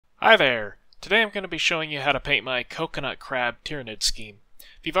Hi there! Today I'm going to be showing you how to paint my Coconut Crab Tyranid scheme.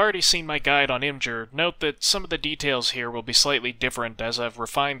 If you've already seen my guide on Imgur, note that some of the details here will be slightly different as I've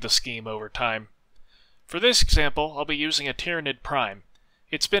refined the scheme over time. For this example, I'll be using a Tyranid Prime.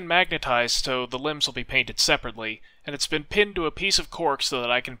 It's been magnetized so the limbs will be painted separately, and it's been pinned to a piece of cork so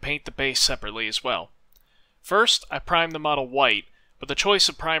that I can paint the base separately as well. First, I prime the model white, but the choice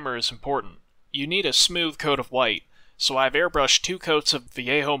of primer is important. You need a smooth coat of white, so I've airbrushed 2 coats of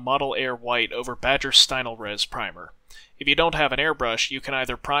Vallejo Model Air White over Badger Stynylrez primer. If you don't have an airbrush, you can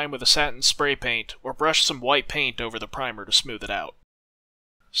either prime with a satin spray paint or brush some white paint over the primer to smooth it out.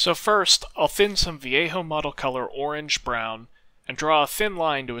 So first, I'll thin some Vallejo Model Color Orange Brown and draw a thin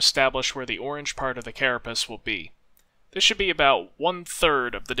line to establish where the orange part of the carapace will be. This should be about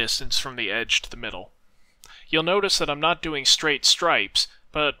 1/3 of the distance from the edge to the middle. You'll notice that I'm not doing straight stripes,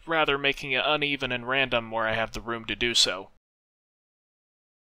 but rather making it uneven and random where I have the room to do so.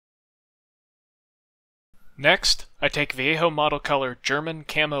 Next, I take Vallejo Model Color German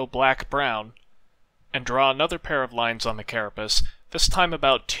Camo Black Brown and draw another pair of lines on the carapace, this time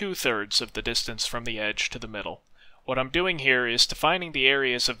about 2/3 of the distance from the edge to the middle. What I'm doing here is defining the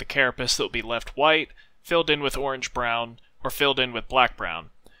areas of the carapace that will be left white, filled in with orange-brown, or filled in with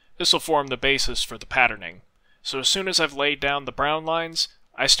black-brown. This will form the basis for the patterning. So as soon as I've laid down the brown lines,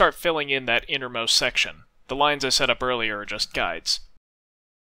 I start filling in that innermost section. The lines I set up earlier are just guides.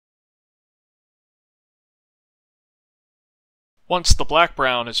 Once the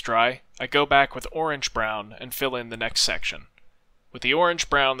black-brown is dry, I go back with orange-brown and fill in the next section. With the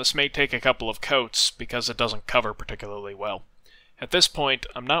orange-brown, this may take a couple of coats because it doesn't cover particularly well. At this point,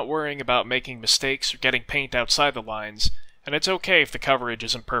 I'm not worrying about making mistakes or getting paint outside the lines, and it's okay if the coverage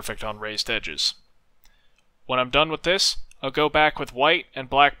isn't perfect on raised edges. When I'm done with this, I'll go back with white and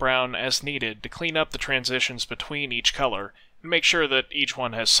black-brown as needed to clean up the transitions between each color and make sure that each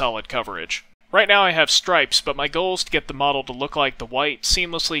one has solid coverage. Right now I have stripes, but my goal is to get the model to look like the white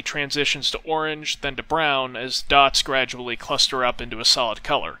seamlessly transitions to orange, then to brown, as dots gradually cluster up into a solid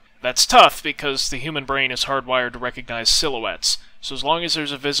color. That's tough because the human brain is hardwired to recognize silhouettes, so as long as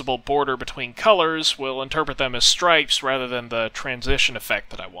there's a visible border between colors, we'll interpret them as stripes rather than the transition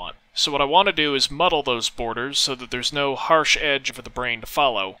effect that I want. So what I want to do is muddle those borders so that there's no harsh edge for the brain to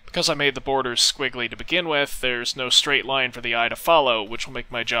follow. Because I made the borders squiggly to begin with, there's no straight line for the eye to follow, which will make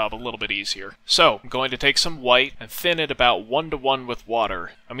my job a little bit easier. So, I'm going to take some white and thin it about 1:1 with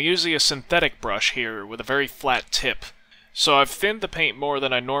water. I'm using a synthetic brush here with a very flat tip. So I've thinned the paint more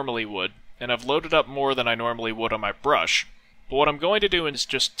than I normally would, and I've loaded up more than I normally would on my brush. But what I'm going to do is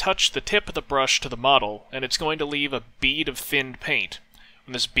just touch the tip of the brush to the model, and it's going to leave a bead of thinned paint.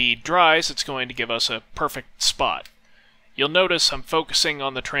 When this bead dries, it's going to give us a perfect spot. You'll notice I'm focusing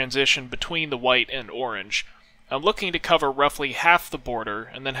on the transition between the white and orange. I'm looking to cover roughly half the border,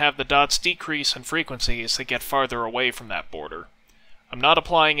 and then have the dots decrease in frequency as they get farther away from that border. I'm not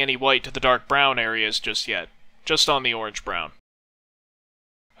applying any white to the dark brown areas just yet, just on the orange-brown.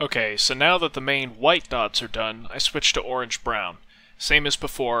 Okay, so now that the main white dots are done, I switch to orange-brown. Same as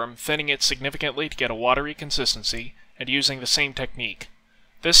before, I'm thinning it significantly to get a watery consistency, and using the same technique.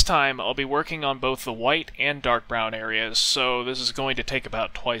 This time, I'll be working on both the white and dark brown areas, so this is going to take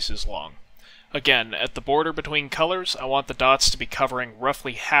about twice as long. Again, at the border between colors, I want the dots to be covering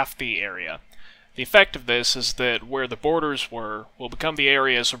roughly half the area. The effect of this is that where the borders were will become the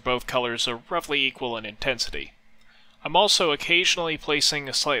areas where both colors are roughly equal in intensity. I'm also occasionally placing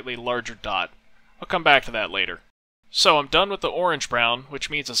a slightly larger dot. I'll come back to that later. So I'm done with the orange-brown, which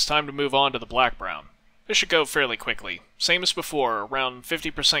means it's time to move on to the black-brown. This should go fairly quickly. Same as before, around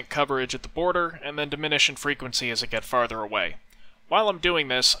 50% coverage at the border, and then diminish in frequency as I get farther away. While I'm doing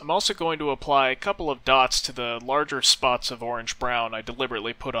this, I'm also going to apply a couple of dots to the larger spots of orange-brown I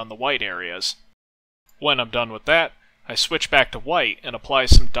deliberately put on the white areas. When I'm done with that, I switch back to white and apply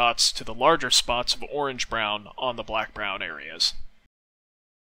some dots to the larger spots of orange-brown on the black-brown areas.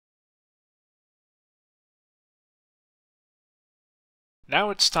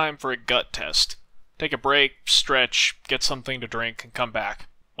 Now it's time for a gut test. Take a break, stretch, get something to drink, and come back.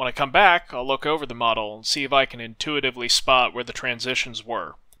 When I come back, I'll look over the model and see if I can intuitively spot where the transitions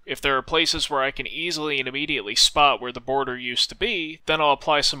were. If there are places where I can easily and immediately spot where the border used to be, then I'll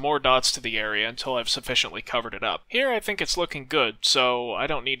apply some more dots to the area until I've sufficiently covered it up. Here I think it's looking good, so I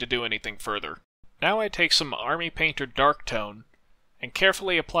don't need to do anything further. Now I take some Army Painter Dark Tone and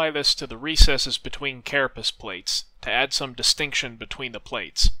carefully apply this to the recesses between carapace plates to add some distinction between the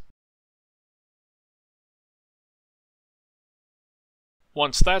plates.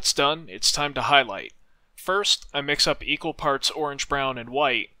 Once that's done, it's time to highlight. First, I mix up equal parts orange-brown and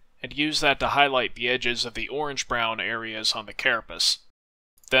white, and use that to highlight the edges of the orange-brown areas on the carapace.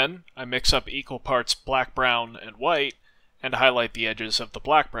 Then, I mix up equal parts black, brown, and white, and highlight the edges of the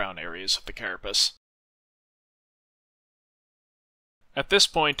black-brown areas of the carapace. At this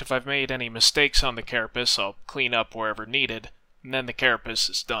point, if I've made any mistakes on the carapace, I'll clean up wherever needed, and then the carapace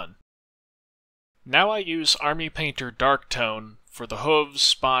is done. Now I use Army Painter Dark Tone for the hooves,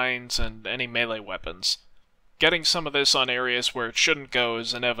 spines, and any melee weapons. Getting some of this on areas where it shouldn't go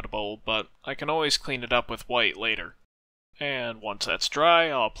is inevitable, but I can always clean it up with white later. And once that's dry,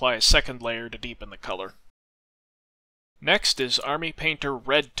 I'll apply a second layer to deepen the color. Next is Army Painter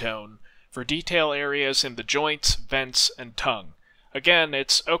Red Tone for detail areas in the joints, vents, and tongue. Again,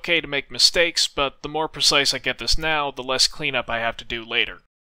 it's okay to make mistakes, but the more precise I get this now, the less cleanup I have to do later.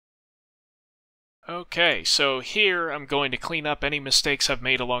 Okay, so here I'm going to clean up any mistakes I've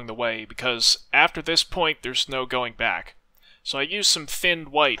made along the way, because after this point there's no going back. So I use some thinned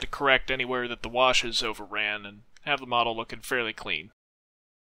white to correct anywhere that the washes overran, and have the model looking fairly clean.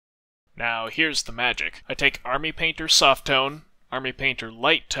 Now here's the magic. I take Army Painter Soft Tone, Army Painter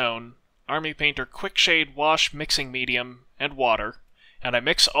Light Tone, Army Painter Quickshade Wash Mixing Medium, and water, and I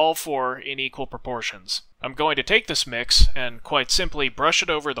mix all four in equal proportions. I'm going to take this mix and quite simply brush it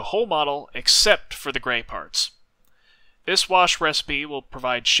over the whole model except for the gray parts. This wash recipe will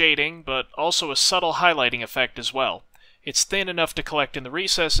provide shading, but also a subtle highlighting effect as well. It's thin enough to collect in the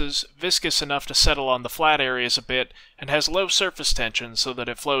recesses, viscous enough to settle on the flat areas a bit, and has low surface tension so that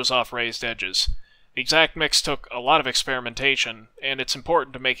it flows off raised edges. The exact mix took a lot of experimentation, and it's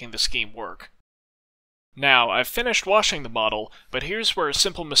important to making the scheme work. Now, I've finished washing the model, but here's where a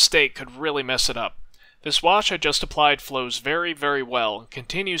simple mistake could really mess it up. This wash I just applied flows very, very well, and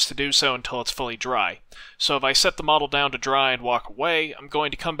continues to do so until it's fully dry. So if I set the model down to dry and walk away, I'm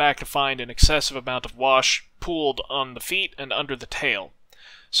going to come back to find an excessive amount of wash pooled on the feet and under the tail.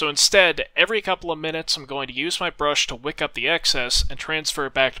 So instead, every couple of minutes I'm going to use my brush to wick up the excess and transfer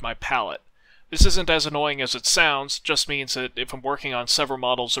it back to my palette. This isn't as annoying as it sounds, just means that if I'm working on several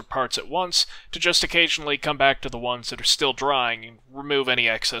models or parts at once, to just occasionally come back to the ones that are still drying and remove any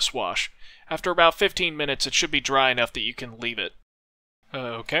excess wash. After about 15 minutes it should be dry enough that you can leave it.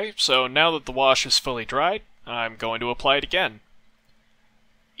 Okay, so now that the wash is fully dried, I'm going to apply it again.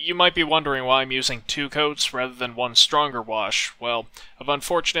 You might be wondering why I'm using 2 coats rather than one stronger wash. Well, I've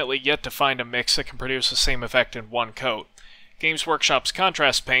unfortunately yet to find a mix that can produce the same effect in 1 coat. Games Workshop's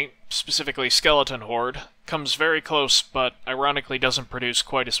contrast paint, specifically Skeleton Horde, comes very close, but ironically doesn't produce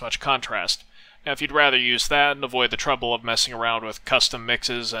quite as much contrast. Now, if you'd rather use that and avoid the trouble of messing around with custom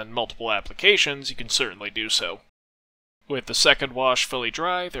mixes and multiple applications, you can certainly do so. With the second wash fully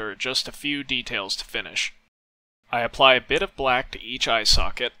dry, there are just a few details to finish. I apply a bit of black to each eye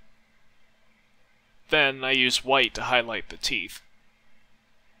socket. Then I use white to highlight the teeth.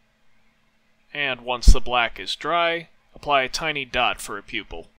 And once the black is dry, apply a tiny dot for a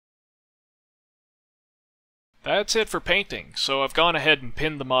pupil. That's it for painting, so I've gone ahead and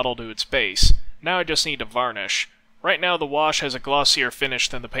pinned the model to its base. Now I just need to varnish. Right now the wash has a glossier finish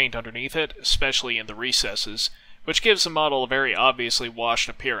than the paint underneath it, especially in the recesses, which gives the model a very obviously washed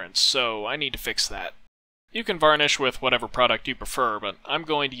appearance, so I need to fix that. You can varnish with whatever product you prefer, but I'm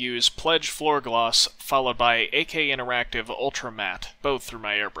going to use Pledge Floor Gloss followed by AK Interactive Ultra Matte, both through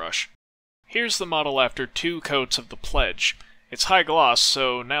my airbrush. Here's the model after 2 coats of the Pledge. It's high gloss,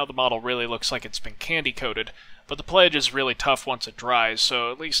 so now the model really looks like it's been candy coated, but the Pledge is really tough once it dries,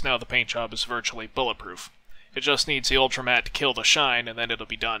 so at least now the paint job is virtually bulletproof. It just needs the Ultra Matte to kill the shine, and then it'll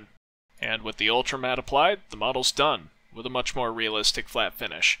be done. And with the Ultra Matte applied, the model's done, with a much more realistic flat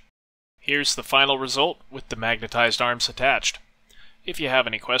finish. Here's the final result, with the magnetized arms attached. If you have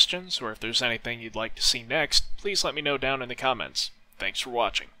any questions, or if there's anything you'd like to see next, please let me know down in the comments. Thanks for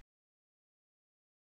watching.